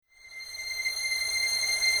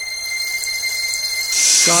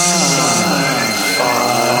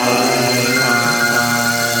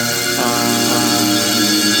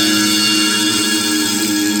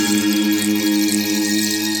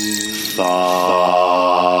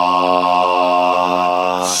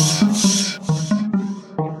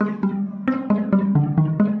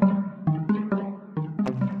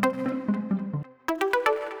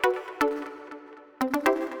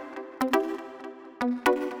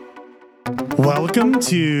Welcome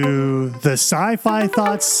to the Sci-Fi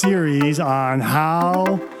Thoughts series on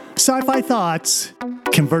how sci-fi thoughts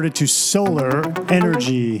converted to solar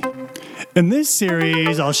energy. In this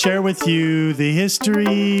series, I'll share with you the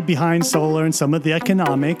history behind solar and some of the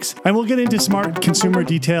economics, and we'll get into smart consumer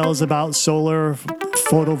details about solar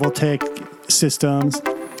photovoltaic systems.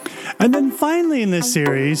 And then finally in this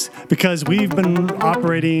series, because we've been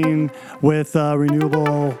operating with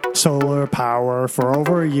renewable solar power for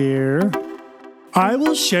over a year, I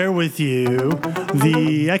will share with you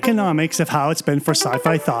the economics of how it's been for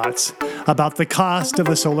Sci-Fi Thoughts, about the cost of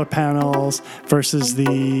the solar panels versus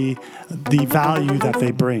the value that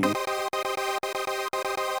they bring.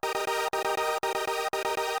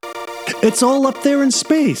 It's all up there in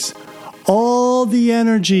space. All the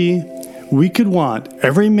energy we could want.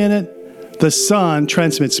 Every minute, the sun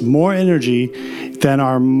transmits more energy than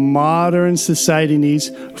our modern society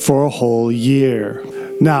needs for a whole year.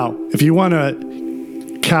 Now, if you want to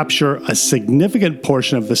capture a significant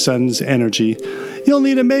portion of the sun's energy, you'll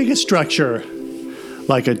need a megastructure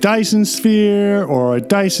like a Dyson sphere or a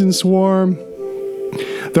Dyson swarm.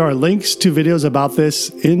 There are links to videos about this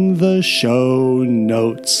in the show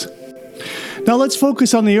notes. Now let's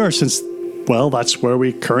focus on the Earth since, well, that's where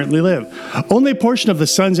we currently live. Only a portion of the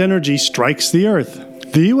sun's energy strikes the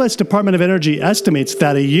Earth. The U.S. Department of Energy estimates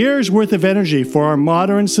that a year's worth of energy for our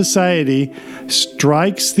modern society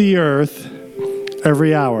strikes the Earth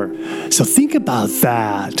every hour. So think about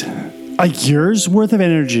that. A year's worth of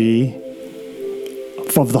energy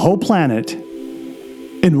of the whole planet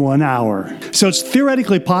in 1 hour. So it's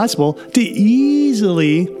theoretically possible to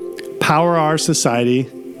easily power our society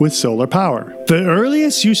with solar power. The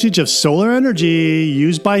earliest usage of solar energy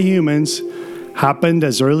used by humans happened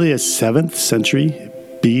as early as 7th century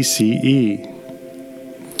BCE.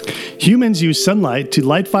 Humans used sunlight to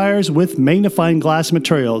light fires with magnifying glass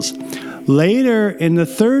materials. Later, in the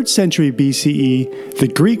 3rd century BCE, the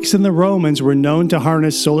Greeks and the Romans were known to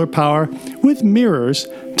harness solar power with mirrors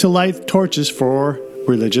to light torches for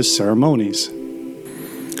religious ceremonies.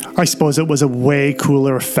 I suppose it was a way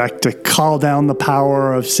cooler effect to call down the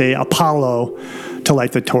power of, say, Apollo to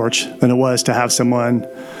light the torch than it was to have someone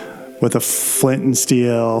with a flint and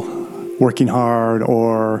steel working hard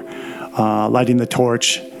or lighting the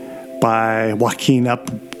torch by walking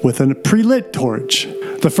up with a pre-lit torch.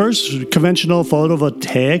 The first conventional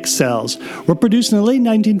photovoltaic cells were produced in the late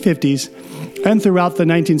 1950s, and throughout the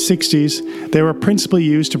 1960s, they were principally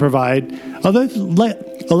used to provide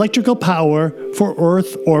electrical power for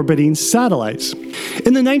Earth-orbiting satellites.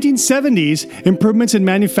 In the 1970s, improvements in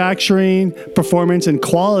manufacturing, performance, and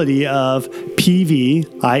quality of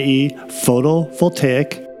PV, i.e.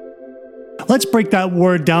 photovoltaic. Let's break that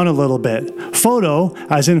word down a little bit. Photo,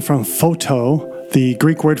 as in from photo, the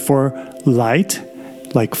Greek word for light,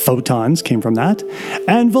 like photons came from that,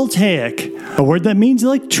 and voltaic, a word that means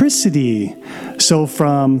electricity. So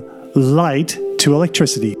from light to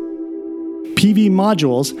electricity. PV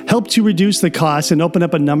modules help to reduce the cost and open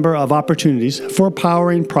up a number of opportunities for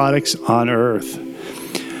powering products on Earth.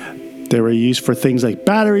 They were used for things like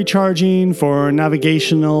battery charging, for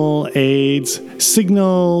navigational aids,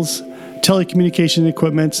 signals, telecommunication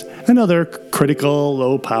equipment, and other critical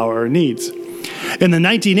low-power needs. In the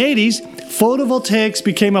 1980s, photovoltaics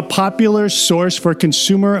became a popular source for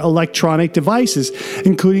consumer electronic devices,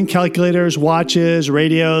 including calculators, watches,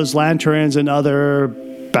 radios, lanterns, and other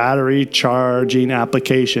battery charging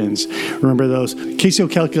applications. Remember those Casio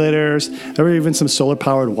calculators? There were even some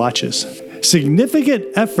solar-powered watches. Significant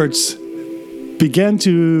efforts began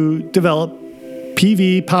to develop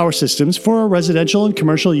PV power systems for residential and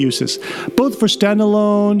commercial uses, both for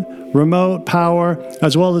standalone, remote power,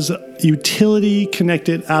 as well as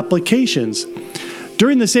utility-connected applications.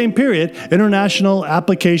 During the same period, international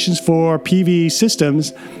applications for PV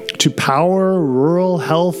systems to power rural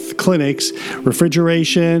health clinics,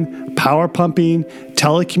 refrigeration, power pumping,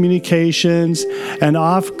 telecommunications, and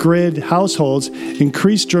off-grid households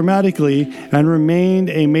increased dramatically and remained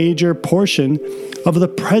a major portion of the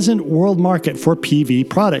present world market for PV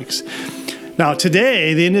products. Now,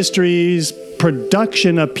 today, the industry's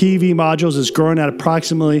production of PV modules is growing at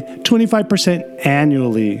approximately 25%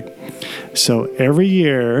 annually. So every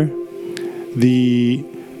year, the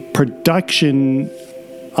production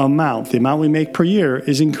amount, the amount we make per year,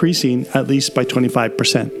 is increasing at least by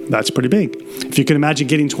 25%. That's pretty big. If you can imagine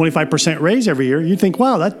getting 25% raise every year, you'd think,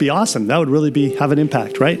 wow, that'd be awesome. That would really have an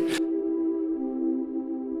impact, right?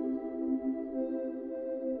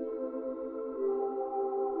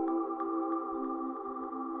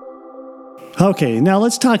 Okay, now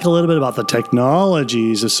let's talk a little bit about the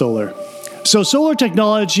technologies of solar. So solar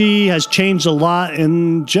technology has changed a lot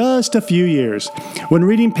in just a few years. When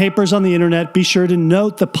reading papers on the internet, be sure to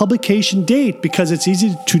note the publication date because it's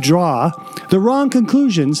easy to draw the wrong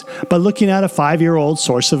conclusions by looking at a 5-year-old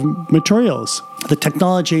source of materials. The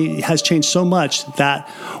technology has changed so much that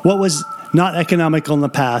what was not economical in the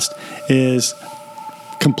past is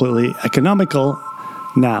completely economical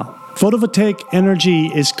now. Photovoltaic energy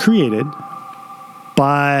is created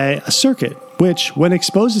by a circuit which, when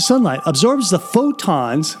exposed to sunlight, absorbs the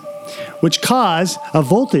photons which cause a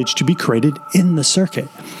voltage to be created in the circuit.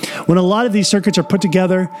 When a lot of these circuits are put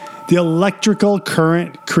together, the electrical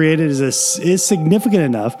current created is significant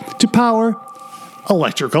enough to power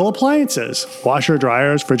electrical appliances, washer,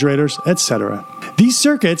 dryers, refrigerators, etc. These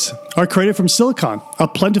circuits are created from silicon, a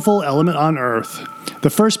plentiful element on Earth.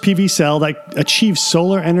 The first PV cell that achieved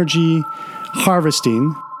solar energy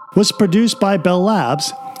harvesting was produced by Bell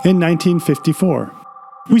Labs in 1954.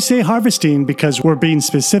 We say harvesting because we're being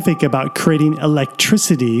specific about creating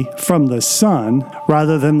electricity from the sun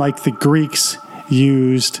rather than like the Greeks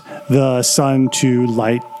used the sun to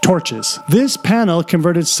light torches. This panel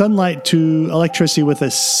converted sunlight to electricity with a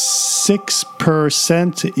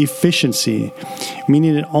 6% efficiency,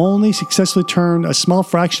 meaning it only successfully turned a small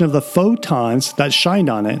fraction of the photons that shined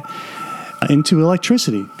on it into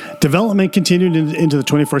electricity. Development continued into the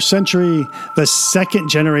 21st century. The second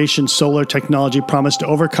generation solar technology promised to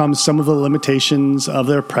overcome some of the limitations of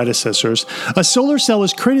their predecessors. A solar cell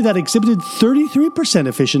was created that exhibited 33%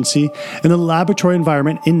 efficiency in a laboratory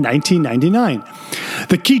environment in 1999.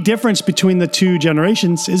 The key difference between the two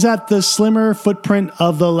generations is that the slimmer footprint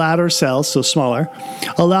of the latter cell, so smaller,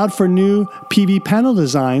 allowed for new PV panel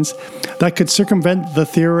designs that could circumvent the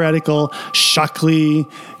theoretical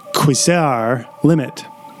Shockley-Queisser limit.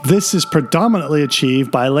 This is predominantly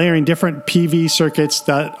achieved by layering different PV circuits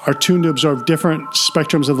that are tuned to absorb different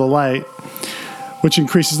spectrums of the light, which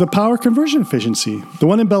increases the power conversion efficiency. The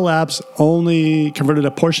one in Bell Labs only converted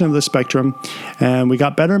a portion of the spectrum, and we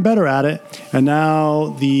got better and better at it. And now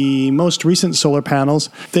the most recent solar panels,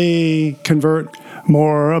 they convert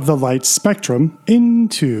more of the light spectrum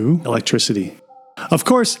into electricity. Of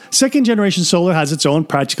course, second-generation solar has its own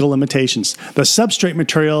practical limitations. The substrate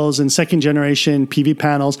materials in second-generation PV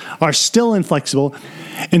panels are still inflexible.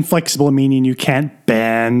 Inflexible meaning you can't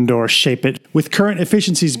bend or shape it, with current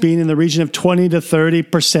efficiencies being in the region of 20 to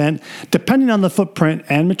 30%, depending on the footprint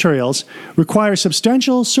and materials, require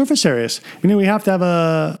substantial surface areas. Meaning we have to have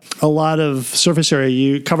a lot of surface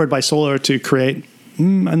area covered by solar to create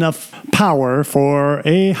enough power for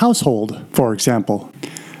a household, for example.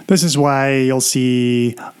 This is why you'll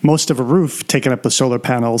see most of a roof taken up with solar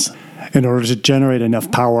panels in order to generate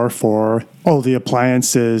enough power for all the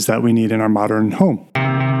appliances that we need in our modern home.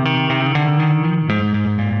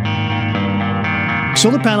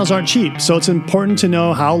 Solar panels aren't cheap, so it's important to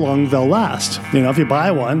know how long they'll last. If you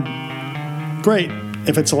buy one, great.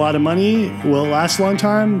 If it's a lot of money, will it last a long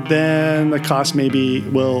time? Then the cost maybe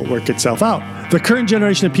will work itself out. The current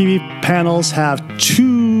generation of PV panels have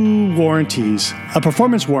two warranties, a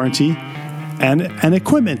performance warranty and an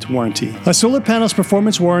equipment warranty. A solar panel's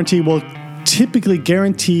performance warranty will typically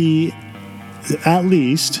guarantee at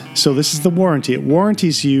least, so this is the warranty, it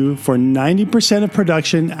warranties you for 90% of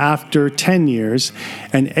production after 10 years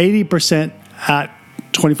and 80% at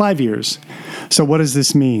 25 years. So what does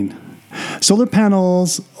this mean? Solar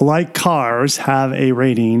panels, like cars, have a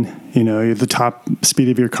rating. The top speed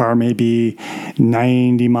of your car may be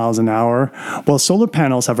 90 miles an hour. Well, solar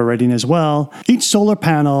panels have a rating as well. Each solar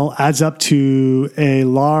panel adds up to a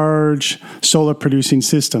large solar producing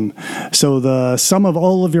system. So the sum of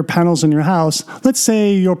all of your panels in your house, let's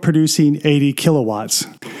say you're producing 80 kilowatts.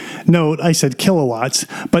 Note, I said kilowatts,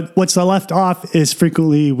 but what's left off is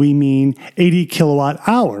frequently we mean 80 kilowatt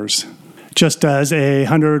hours. Just as a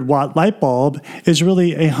 100-watt light bulb is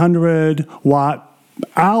really a 100-watt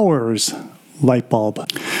hours light bulb.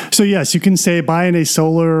 So yes, you can say buying a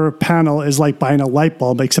solar panel is like buying a light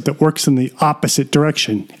bulb, except it works in the opposite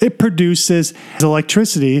direction. It produces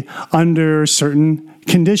electricity under certain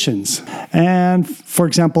conditions. And for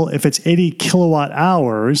example, if it's 80 kilowatt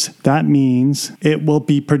hours, that means it will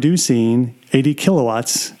be producing 80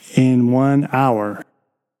 kilowatts in 1 hour.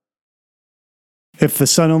 If the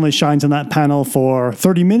sun only shines on that panel for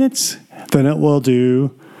 30 minutes, then it will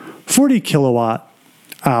do 40 kilowatt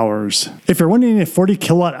hours. If you're wondering if 40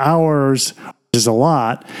 kilowatt hours is a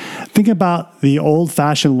lot, think about the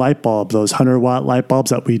old-fashioned light bulb, those 100-watt light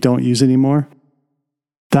bulbs that we don't use anymore.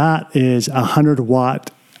 That is a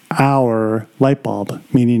 100-watt-hour light bulb,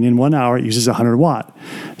 meaning in 1 hour it uses 100 watt.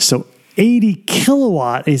 So 80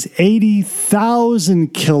 kilowatt is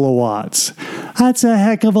 80,000 kilowatts. That's a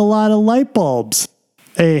heck of a lot of light bulbs.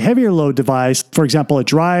 A heavier load device, for example, a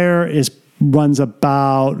dryer, runs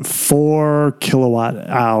about 4 kilowatt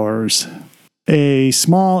hours. A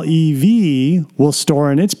small EV will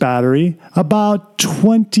store in its battery about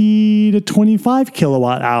 20 to 25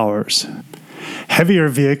 kilowatt hours. Heavier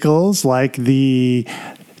vehicles like the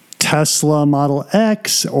Tesla Model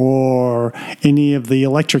X or any of the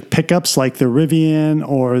electric pickups like the Rivian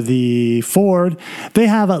or the Ford, they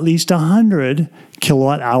have at least 100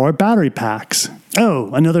 kilowatt hour battery packs.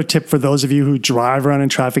 Oh, another tip for those of you who drive around in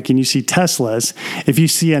traffic and you see Teslas, if you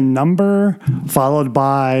see a number followed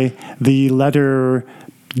by the letter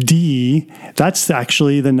D, that's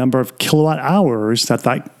actually the number of kilowatt hours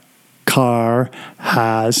that car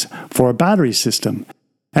has for a battery system.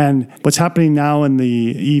 And what's happening now in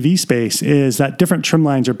the EV space is that different trim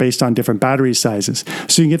lines are based on different battery sizes.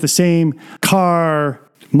 So you can get the same car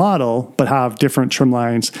model, but have different trim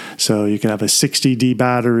lines. So you can have a 60D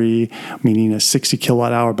battery, meaning a 60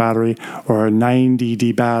 kilowatt hour battery, or a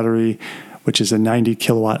 90D battery, which is a 90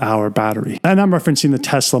 kilowatt hour battery. And I'm referencing the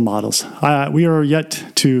Tesla models. We are yet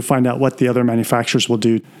to find out what the other manufacturers will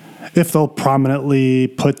do, if they'll prominently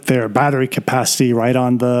put their battery capacity right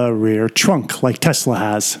on the rear trunk like Tesla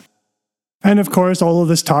has. And of course, all of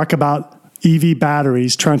this talk about EV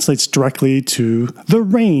batteries translates directly to the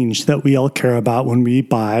range that we all care about when we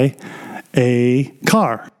buy a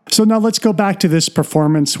car. So now let's go back to this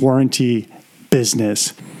performance warranty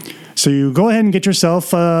business. So you go ahead and get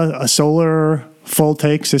yourself a solar full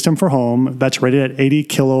take system for home that's rated at 80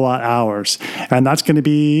 kilowatt hours. And that's going to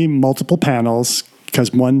be multiple panels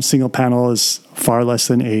because one single panel is far less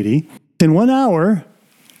than 80. In 1 hour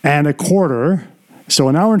and a quarter, so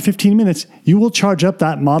an hour and 15 minutes, you will charge up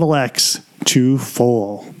that Model X to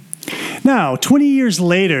full. Now, 20 years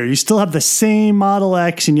later, you still have the same Model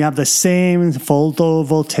X and you have the same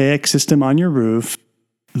photovoltaic system on your roof.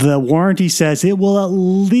 The warranty says it will at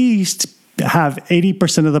least have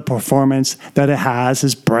 80% of the performance that it has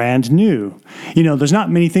as brand new. You know, there's not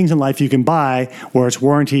many things in life you can buy where it's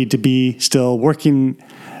warranted to be still working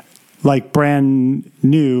like brand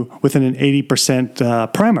new within an 80%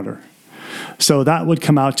 parameter. So that would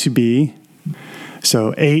come out to be,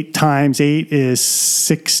 so 8 times 8 is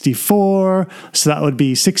 64. So that would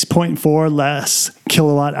be 6.4 less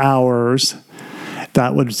kilowatt hours.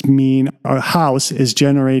 That would mean our house is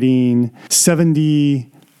generating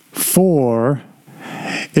 74.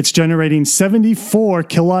 It's generating 74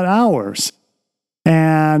 kilowatt hours.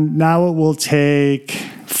 And now it will take,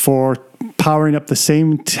 for powering up the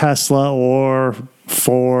same Tesla or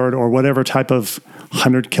Ford or whatever type of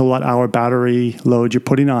 100 kilowatt hour battery load you're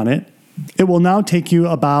putting on it, it will now take you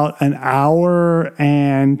about an hour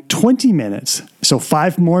and 20 minutes. So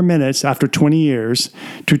 5 more minutes after 20 years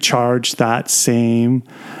to charge that same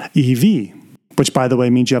EV, which by the way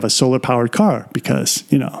means you have a solar powered car because,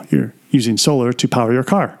 you know, you're using solar to power your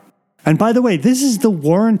car. And by the way, this is the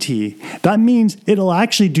warranty. That means it'll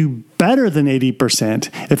actually do better than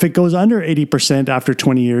 80%. If it goes under 80% after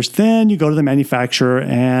 20 years, then you go to the manufacturer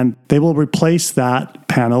and they will replace that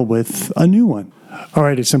panel with a new one. All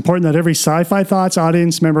right, it's important that every Sci-Fi Thoughts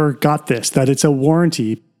audience member got this, that it's a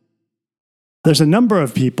warranty. There's a number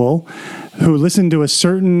of people who listen to a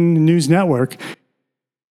certain news network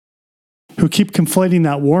who keep conflating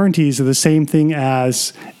that warranties are the same thing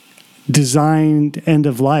as designed end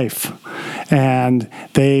of life. And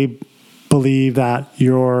they believe that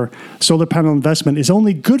your solar panel investment is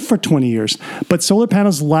only good for 20 years, but solar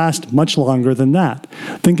panels last much longer than that.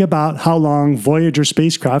 Think about how long Voyager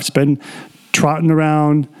spacecraft's been trotting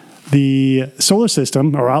around the solar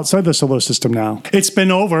system or outside the solar system now. It's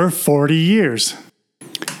been over 40 years.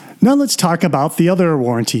 Now let's talk about the other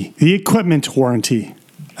warranty, the equipment warranty.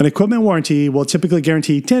 An equipment warranty will typically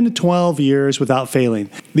guarantee 10 to 12 years without failing.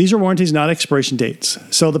 These are warranties, not expiration dates.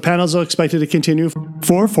 So the panels are expected to continue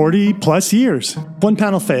for 40 plus years. If one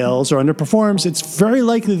panel fails or underperforms, it's very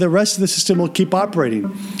likely the rest of the system will keep operating.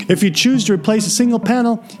 If you choose to replace a single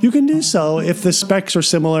panel, you can do so if the specs are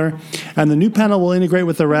similar, and the new panel will integrate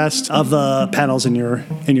with the rest of the panels in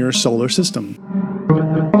your solar system.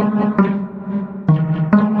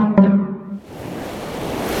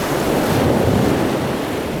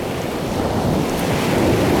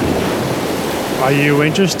 Are you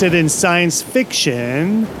interested in science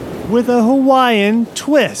fiction with a Hawaiian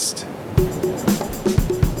twist?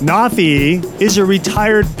 Nafi is a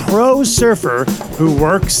retired pro surfer who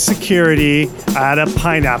works security at a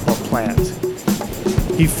pineapple plant.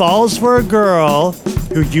 He falls for a girl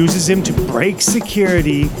who uses him to break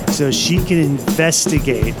security so she can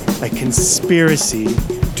investigate a conspiracy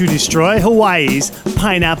to destroy Hawaii's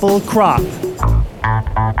pineapple crop.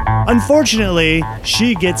 Unfortunately,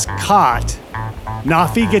 she gets caught.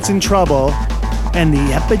 Nafi gets in trouble, and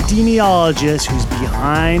the epidemiologist who's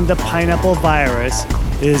behind the pineapple virus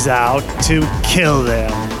is out to kill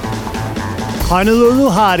them. Honolulu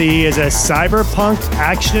Hottie is a cyberpunk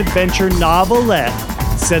action-adventure novelette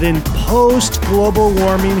set in post-global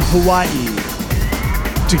warming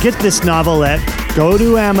Hawaii. To get this novelette, go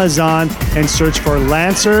to Amazon and search for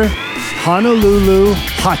Lancer Honolulu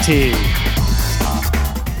Hottie.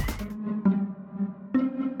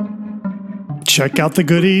 Check out the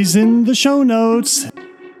goodies in the show notes.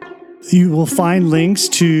 You will find links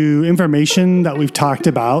to information that we've talked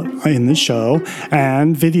about in the show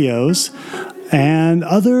and videos and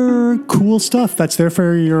other cool stuff that's there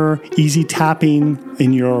for your easy tapping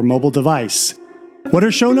in your mobile device. What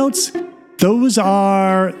are show notes? Those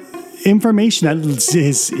are information that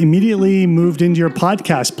is immediately moved into your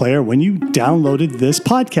podcast player when you downloaded this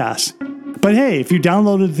podcast. But hey, if you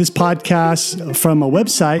downloaded this podcast from a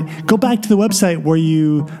website, go back to the website where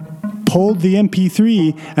you pulled the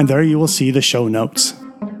MP3, and there you will see the show notes.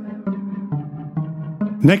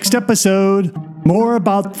 Next episode, more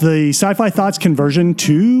about the Sci-Fi Thoughts conversion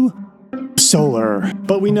to solar.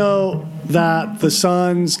 But we know that the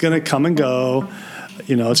sun's going to come and go.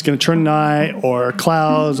 You know, it's going to turn night, or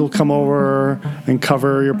clouds will come over and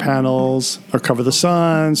cover your panels or cover the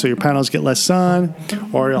sun, so your panels get less sun,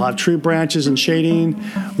 or you'll have tree branches and shading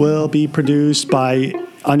will be produced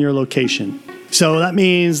on your location. So that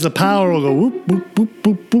means the power will go whoop, whoop, whoop,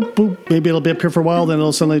 whoop, whoop, whoop. Maybe it'll be up here for a while, then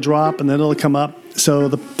it'll suddenly drop, and then it'll come up. So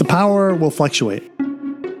the power will fluctuate.